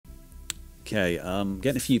Okay,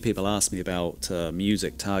 getting a few people ask me about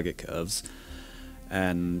music target curves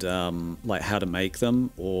and like how to make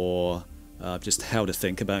them, or just how to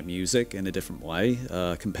think about music in a different way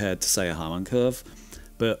compared to, say, a Harmon curve.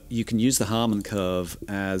 But you can use the Harmon curve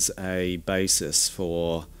as a basis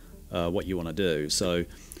for what you want to do. So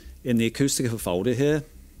in the Acoustica folder here,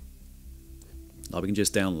 we can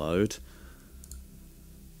just download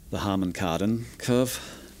the Harmon Kardon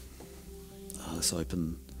curve. Let's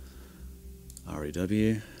open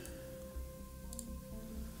REW.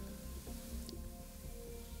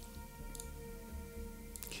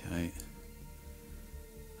 Okay.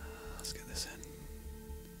 Let's get this in.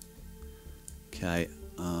 Okay.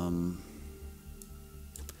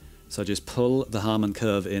 So just pull the Harmon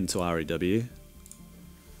curve into REW.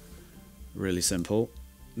 Really simple.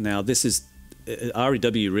 Now this is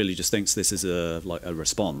REW really just thinks this is like a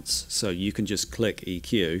response. So you can just click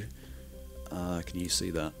EQ. Can you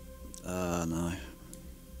see that? No.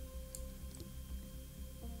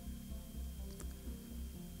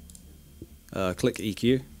 Click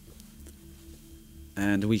EQ,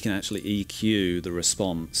 and we can actually EQ the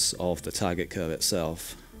response of the target curve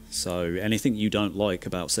itself. So anything you don't like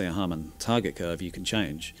about, say, a Harmon target curve, you can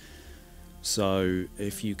change. So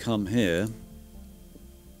if you come here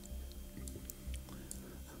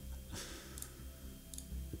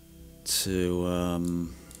to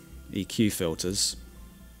EQ filters,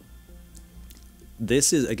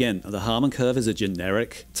 this is, again, the Harmon curve is a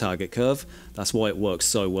generic target curve. That's why it works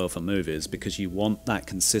so well for movies, because you want that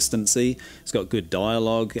consistency. It's got good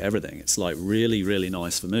dialogue, everything. It's like really, really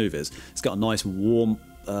nice for movies. It's got a nice warm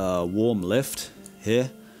lift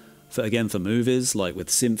here, again for movies, like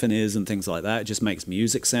with symphonies and things like that. It just makes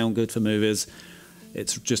music sound good for movies.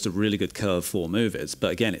 It's just a really good curve for movies.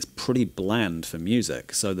 But again, it's pretty bland for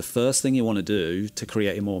music. So the first thing you want to do to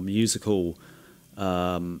create a more musical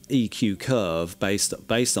EQ curve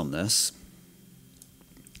based on this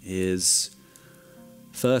is,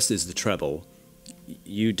 first is the treble.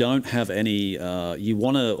 You don't have any, you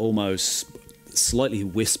want to almost slightly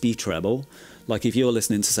wispy treble. Like if you're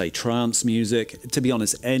listening to, say, trance music, to be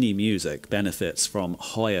honest, any music benefits from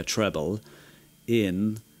higher treble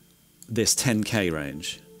in this 10K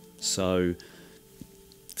range. So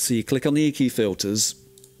you click on the EQ filters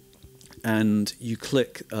and you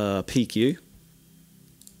click PQ.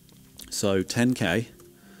 So 10K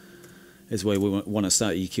is where we want to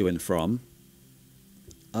start EQing from.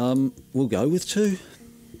 We'll go with 2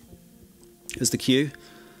 as the Q,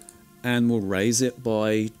 and we'll raise it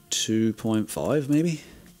by 2.5 maybe.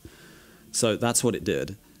 So that's what it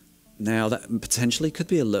did. Now that potentially could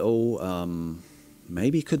be a little,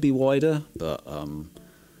 maybe could be wider, but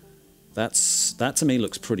that to me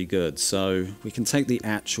looks pretty good. So we can take the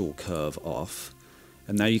actual curve off.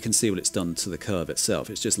 And now you can see what it's done to the curve itself.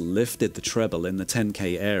 It's just lifted the treble in the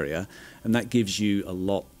 10K area, and that gives you a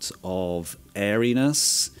lot of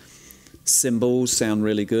airiness. Cymbals sound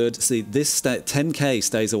really good. See, this 10K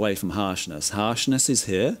stays away from harshness. Harshness is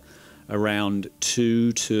here, around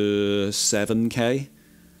 2 to 7K,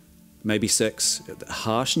 maybe 6.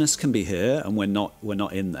 Harshness can be here, and we're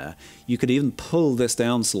not in there. You could even pull this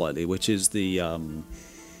down slightly, which is the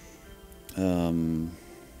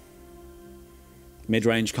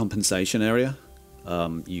mid-range compensation area.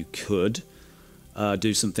 You could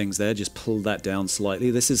do some things there, just pull that down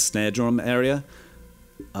slightly. This is snare drum area,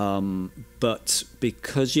 but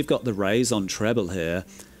because you've got the raise on treble here,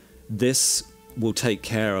 this will take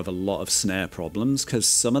care of a lot of snare problems, because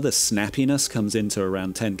some of the snappiness comes into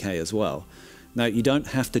around 10K as well. Now you don't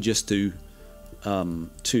have to just do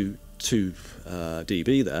 2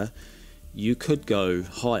 dB there. You could go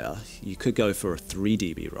higher. You could go for a 3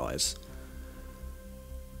 dB rise.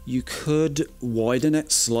 You could widen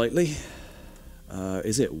it slightly.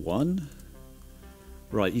 Is it 1?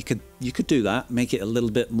 Right, you could do that. Make it a little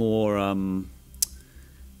bit more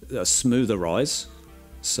a smoother rise.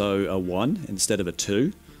 So a 1 instead of a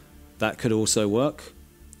 2. That could also work.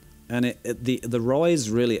 And the rise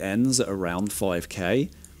really ends at around 5K.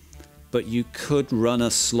 But you could run a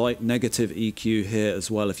slight negative EQ here as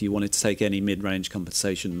well if you wanted to take any mid-range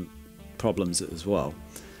compensation problems as well.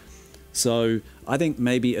 So I think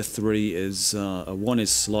maybe a 3 is, a 1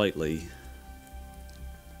 is slightly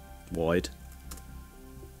wide.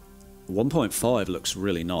 1.5 looks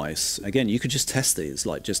really nice. Again, you could just test these,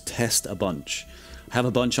 like just test a bunch. Have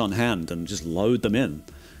a bunch on hand and just load them in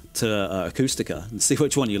to Acoustica and see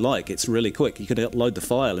which one you like. It's really quick. You could upload the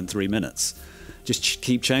file in 3 minutes. Just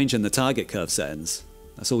keep changing the target curve settings.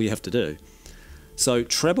 That's all you have to do. So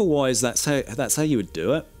treble-wise, that's how you would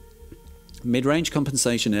do it. Mid-range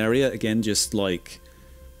compensation area, again, just like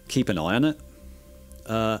keep an eye on it.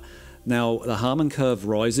 Now, the Harmon curve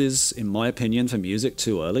rises, in my opinion, for music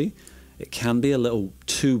too early. It can be a little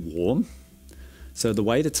too warm. So the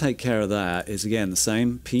way to take care of that is, again, the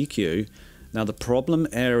same PQ. Now, the problem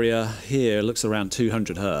area here looks around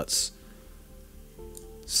 200 Hertz.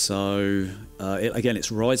 So, again,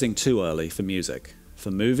 it's rising too early for music.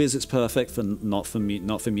 For movies, it's perfect. Not for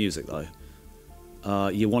music, though.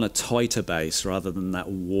 You want a tighter bass rather than that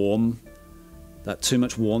warm. That too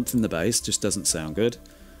much warmth in the bass just doesn't sound good.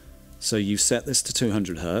 So you set this to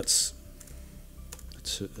 200 Hertz.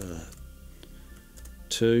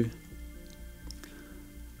 Two.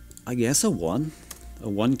 I guess a 1. A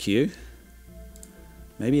 1Q.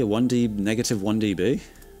 Maybe a 1D, negative 1 dB.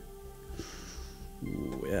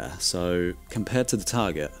 Ooh, yeah, so compared to the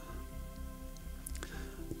target,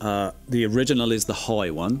 the original is the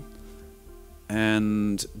high one,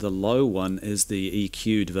 and the low one is the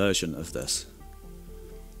EQ'd version of this.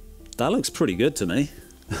 That looks pretty good to me.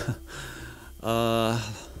 I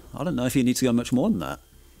don't know if you need to go much more than that.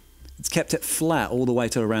 It's kept it flat all the way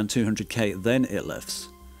to around 200K, then it lifts.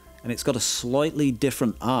 And it's got a slightly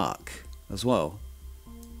different arc as well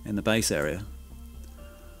in the bass area.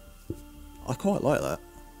 I quite like that.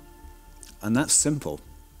 And that's simple.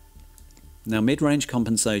 Now mid-range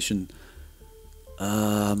compensation,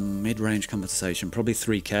 probably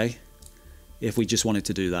 3K if we just wanted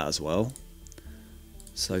to do that as well.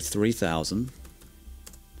 So 3000.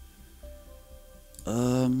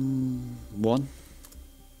 1.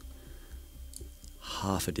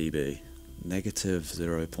 Half a dB. Negative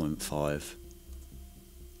 0.5.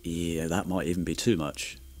 Yeah, that might even be too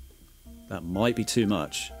much. That might be too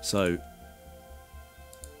much. So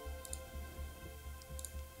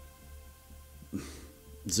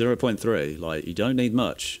 0.3, like, you don't need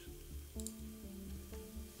much.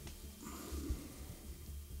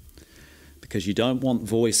 Because you don't want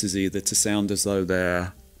voices either to sound as though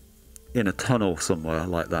they're in a tunnel somewhere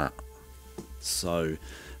like that. So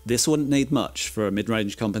this wouldn't need much for a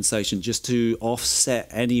mid-range compensation, just to offset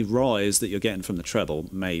any rise that you're getting from the treble,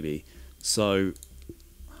 maybe. So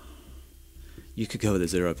you could go with a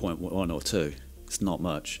 0.1 or 2. It's not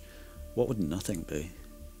much. What would nothing be?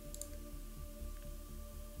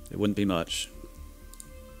 It wouldn't be much.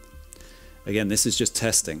 Again, this is just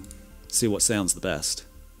testing. See what sounds the best.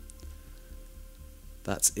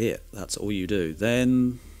 That's it. That's all you do.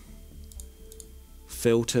 Then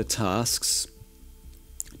filter tasks.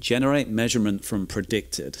 Generate measurement from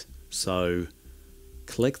predicted. So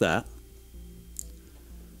click that.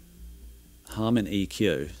 Harmon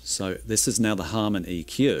EQ. So this is now the Harmon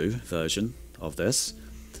EQ version of this.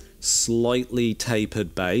 Slightly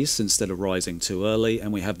tapered bass instead of rising too early,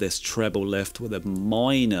 and we have this treble lift with a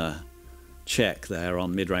minor check there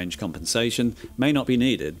on mid-range compensation. May not be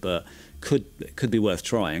needed, but could be worth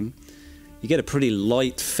trying. You get a pretty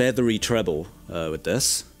light, feathery treble with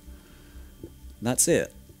this. That's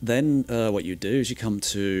it. Then what you do is you come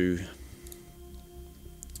to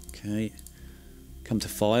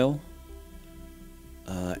File,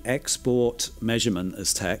 Export Measurement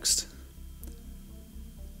as Text,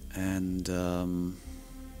 and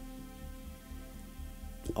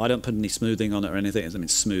I don't put any smoothing on it or anything. I mean,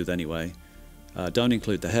 it's smooth anyway. Don't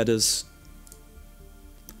include the headers.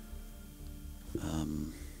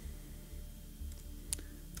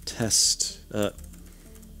 Test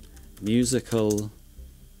musical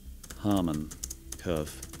Harmon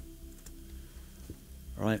curve.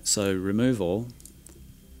 Alright, so remove all.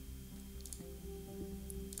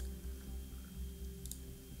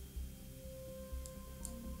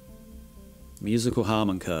 Musical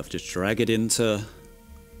Harmon curve, just drag it into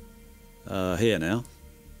here now.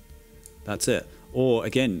 That's it. Or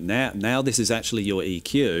again, now this is actually your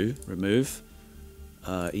EQ. Remove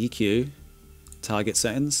EQ, target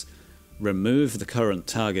settings. Remove the current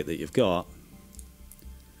target that you've got.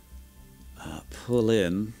 Pull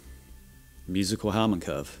in musical Harmon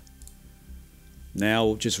curve.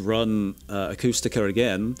 Now just run Acoustica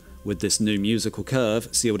again with this new musical curve,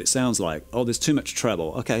 see what it sounds like. Oh, there's too much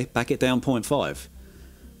treble. Okay, back it down 0.5.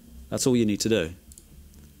 That's all you need to do.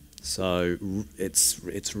 So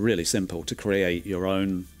it's really simple to create your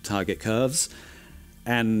own target curves.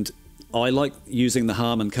 And I like using the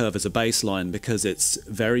Harmon curve as a baseline because it's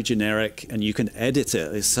very generic and you can edit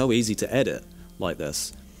it. It's so easy to edit like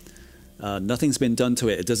this. Nothing's been done to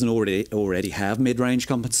it. It doesn't already have mid-range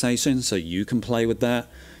compensation, so you can play with that.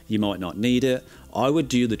 You might not need it. I would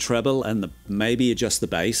do the treble and maybe adjust the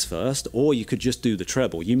bass first, or you could just do the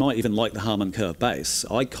treble. You might even like the Harmon curve bass.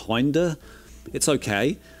 It's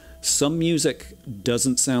okay. Some music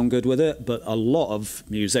doesn't sound good with it, but a lot of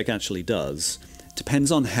music actually does.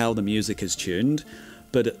 Depends on how the music is tuned.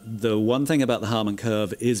 But the one thing about the Harmon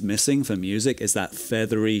Curve is missing for music is that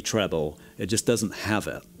feathery treble. It just doesn't have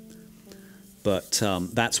it. But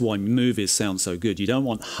that's why movies sound so good. You don't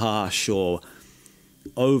want harsh or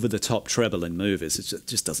over-the-top treble in movies. It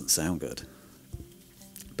just doesn't sound good.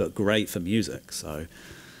 But great for music. So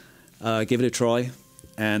give it a try.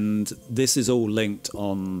 And this is all linked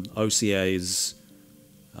on OCA's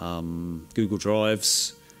Google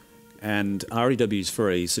Drives. And REW is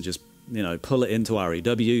free, so just pull it into REW,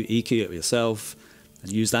 EQ it yourself,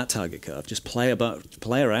 and use that target curve. Just play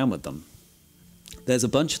around with them. There's a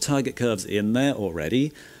bunch of target curves in there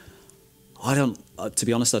already. To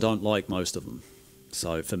be honest, I don't like most of them.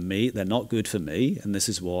 So for me, they're not good for me, and this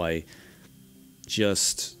is why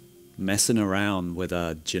just messing around with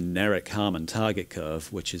a generic Harmon target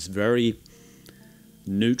curve, which is very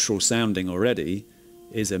neutral sounding already,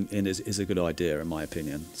 is a good idea in my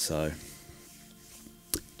opinion. So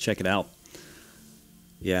check it out,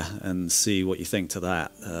 yeah, and see what you think to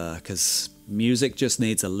that, because music just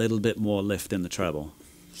needs a little bit more lift in the treble.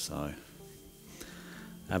 So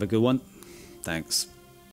have a good one. Thanks.